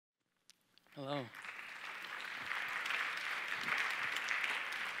Hello.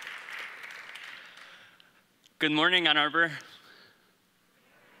 Good morning, Ann Arbor.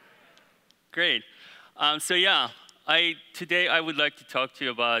 Great. Today I would like to talk to you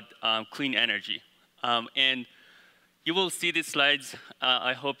about clean energy. And you will see these slides.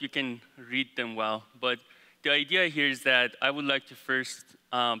 I hope you can read them well. But the idea here is that I would like to first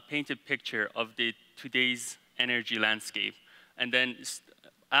paint a picture of today's energy landscape. And then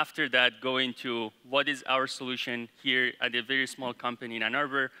after that, go into what is our solution here at a very small company in Ann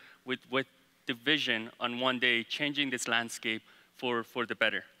Arbor with the vision on one day changing this landscape for the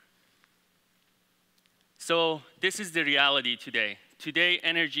better. So this is the reality today. Today,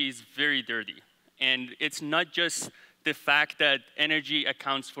 energy is very dirty. And it's not just the fact that energy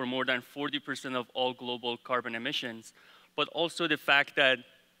accounts for more than 40% of all global carbon emissions, but also the fact that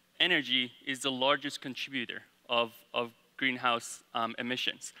energy is the largest contributor of greenhouse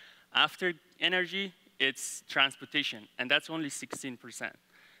emissions. After energy, it's transportation, and that's only 16%.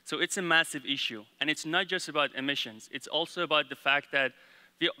 So it's a massive issue. And it's not just about emissions. It's also about the fact that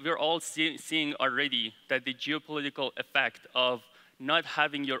we're all seeing already that the geopolitical effect of not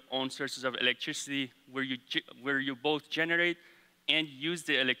having your own sources of electricity where you both generate and use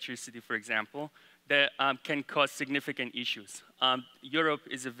the electricity, for example, that can cause significant issues. Europe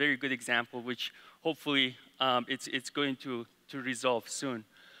is a very good example, which hopefully it's going to resolve soon.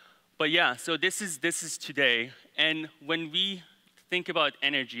 But yeah, so this is today. And when we think about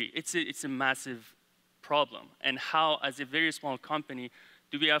energy, it's a massive problem. And how, as a very small company,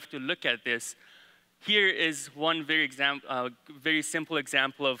 do we have to look at this? Here is one very simple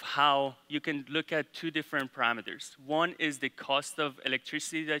example of how you can look at two different parameters. One is the cost of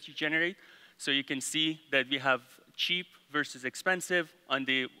electricity that you generate. So you can see that we have cheap versus expensive on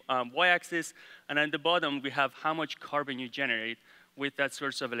the y-axis. And on the bottom, we have how much carbon you generate with that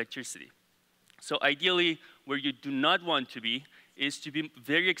source of electricity. So ideally, where you do not want to be is to be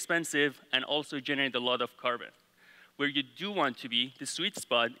very expensive and also generate a lot of carbon. Where you do want to be, the sweet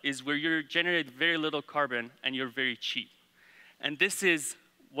spot, is where you generate very little carbon and you're very cheap. And this is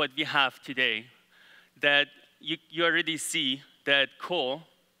what we have today, that you already see that coal,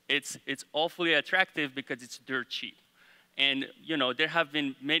 it's awfully attractive because it's dirt cheap. And there have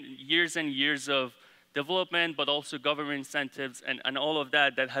been years and years of development, but also government incentives and all of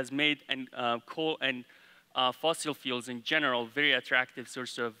that has made coal and fossil fuels in general very attractive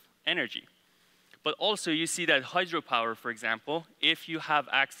source of energy. But also, you see that hydropower, for example, if you have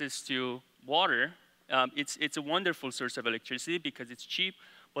access to water, it's a wonderful source of electricity because it's cheap,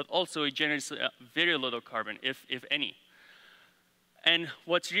 but also it generates very little carbon, if any. And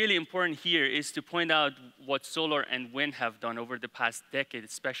what's really important here is to point out what solar and wind have done over the past decade,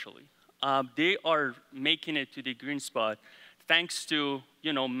 especially. They are making it to the green spot thanks to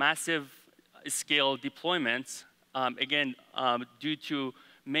massive scale deployments, due to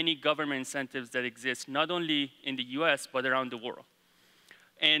many government incentives that exist, not only in the US, but around the world.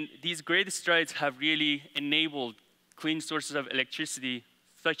 And these great strides have really enabled clean sources of electricity,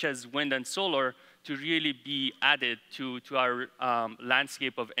 such as wind and solar, to really be added to our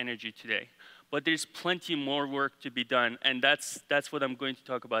landscape of energy today. But there's plenty more work to be done, and that's what I'm going to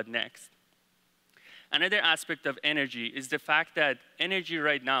talk about next. Another aspect of energy is the fact that energy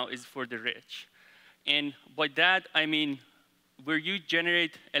right now is for the rich. And by that, I mean, where you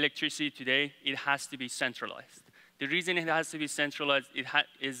generate electricity today, it has to be centralized. The reason it has to be centralized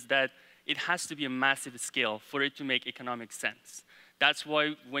is that it has to be a massive scale for it to make economic sense. That's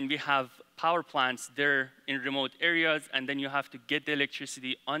why when we have power plants, they're in remote areas, and then you have to get the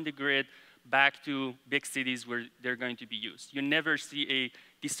electricity on the grid back to big cities where they're going to be used. You never see a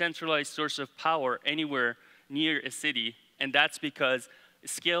decentralized source of power anywhere near a city, and that's because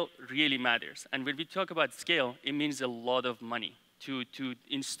scale really matters. And when we talk about scale, it means a lot of money to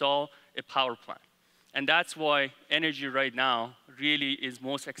install a power plant. And that's why energy right now really is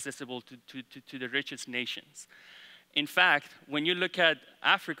most accessible to the richest nations. In fact, when you look at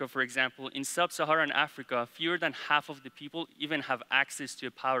Africa, for example, in sub-Saharan Africa, fewer than half of the people even have access to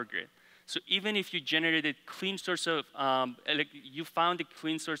a power grid. So even if you generated clean source of, you found a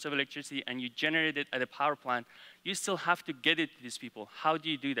clean source of electricity and you generate it at a power plant, you still have to get it to these people. How do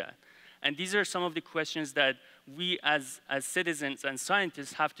you do that? And these are some of the questions that we as citizens and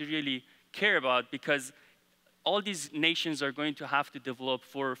scientists have to really care about, because all these nations are going to have to develop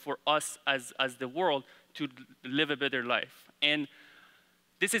for us as the world to live a better life. And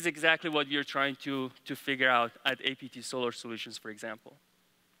this is exactly what we are trying to figure out at APT Solar Solutions, for example.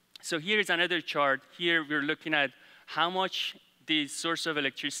 So here's another chart. Here we're looking at how much the source of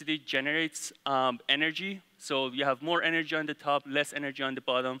electricity generates energy. So you have more energy on the top, less energy on the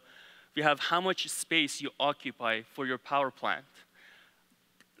bottom. We have how much space you occupy for your power plant.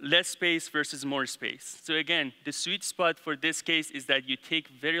 Less space versus more space. So again, the sweet spot for this case is that you take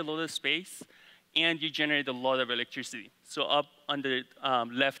very little space and you generate a lot of electricity. So up on the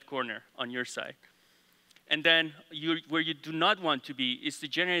left corner on your side. And then where you do not want to be is to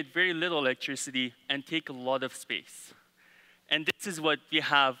generate very little electricity and take a lot of space. And this is what we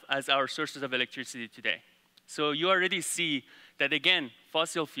have as our sources of electricity today. So you already see that, again,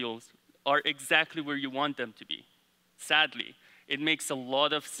 fossil fuels are exactly where you want them to be. Sadly, it makes a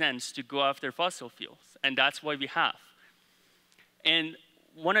lot of sense to go after fossil fuels, and that's why we have. And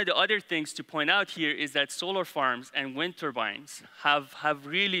one of the other things to point out here is that solar farms and wind turbines have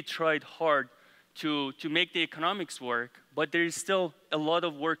really tried hard to make the economics work, but there is still a lot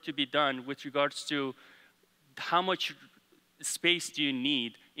of work to be done with regards to how much space do you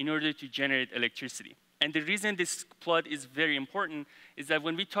need in order to generate electricity. And the reason this plot is very important is that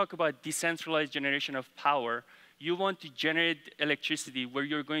when we talk about decentralized generation of power, you want to generate electricity where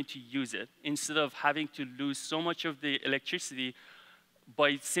you're going to use it, instead of having to lose so much of the electricity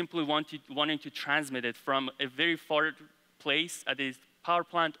by simply wanting to transmit it from a very far place at a power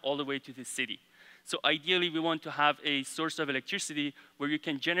plant all the way to the city. So ideally, we want to have a source of electricity where you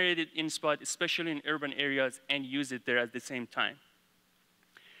can generate it in spot, especially in urban areas, and use it there at the same time.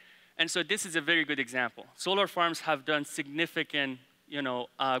 And so this is a very good example. Solar farms have done significant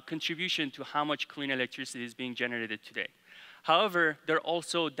contribution to how much clean electricity is being generated today. However, there are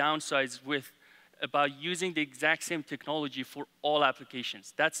also downsides about using the exact same technology for all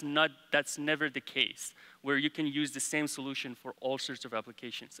applications. That's never the case, where you can use the same solution for all sorts of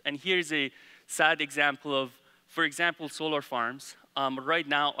applications. And here's a sad example of, for example, solar farms right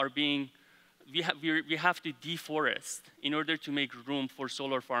now are being, we have to deforest in order to make room for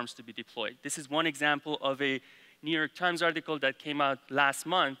solar farms to be deployed. This is one example of a New York Times article that came out last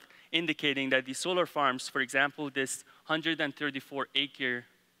month indicating that the solar farms, for example, this 134-acre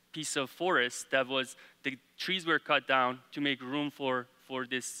piece of forest the trees were cut down to make room for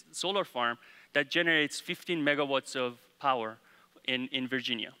this solar farm that generates 15 megawatts of power in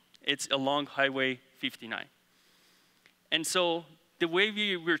Virginia. It's along Highway 59. And so the way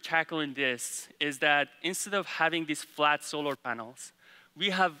we're tackling this is that instead of having these flat solar panels, we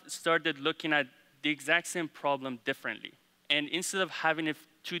have started looking at the exact same problem differently. And instead of having a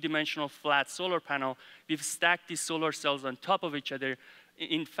two-dimensional flat solar panel, we've stacked these solar cells on top of each other,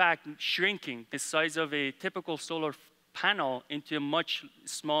 in fact, shrinking the size of a typical solar panel into a much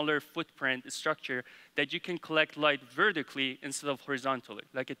smaller footprint structure that you can collect light vertically instead of horizontally,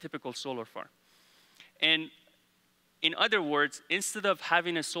 like a typical solar farm. And in other words, instead of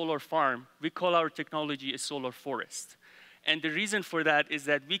having a solar farm, we call our technology a solar forest. And the reason for that is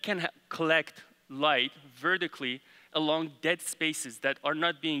that we can collect light vertically along dead spaces that are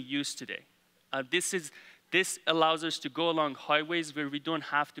not being used today. This allows us to go along highways where we don't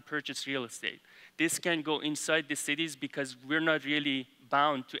have to purchase real estate. This can go inside the cities because we're not really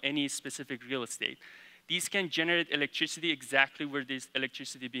bound to any specific real estate. These can generate electricity exactly where there's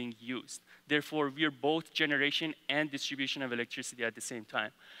electricity being used. Therefore, we're both generation and distribution of electricity at the same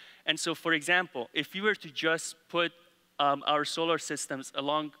time. And so, for example, if we were to just put our solar systems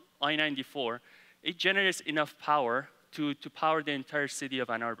along I-94, it generates enough power to power the entire city of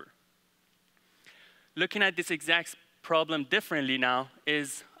Ann Arbor. Looking at this exact problem differently now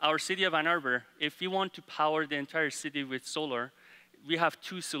is our city of Ann Arbor. If we want to power the entire city with solar, we have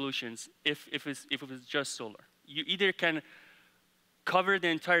two solutions if it was just solar. You either can cover the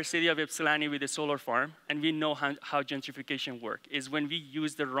entire city of Ypsilanti with a solar farm, and we know how gentrification works, is when we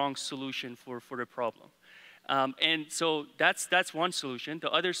use the wrong solution for a problem. And so that's one solution.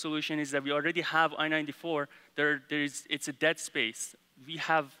 The other solution is that we already have I-94. It's a dead space. We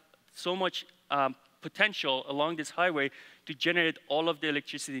have so much potential along this highway to generate all of the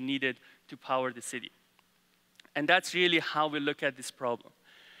electricity needed to power the city. And that's really how we look at this problem.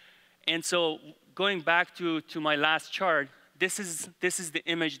 And so going back to my last chart, this is the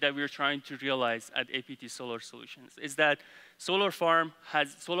image that we're trying to realize at APT Solar Solutions, is that solar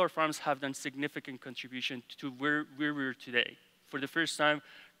farms have done significant contribution to where we're today. For the first time,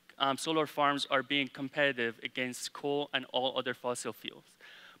 solar farms are being competitive against coal and all other fossil fuels.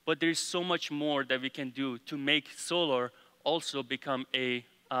 But there's so much more that we can do to make solar also become a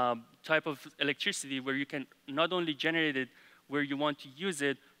type of electricity where you can not only generate it where you want to use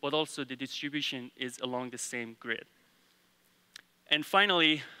it, but also the distribution is along the same grid. And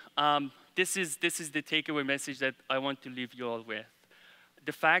finally, this is the takeaway message that I want to leave you all with.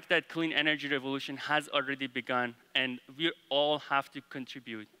 The fact that clean energy revolution has already begun, and we all have to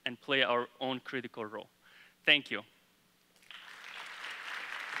contribute and play our own critical role. Thank you.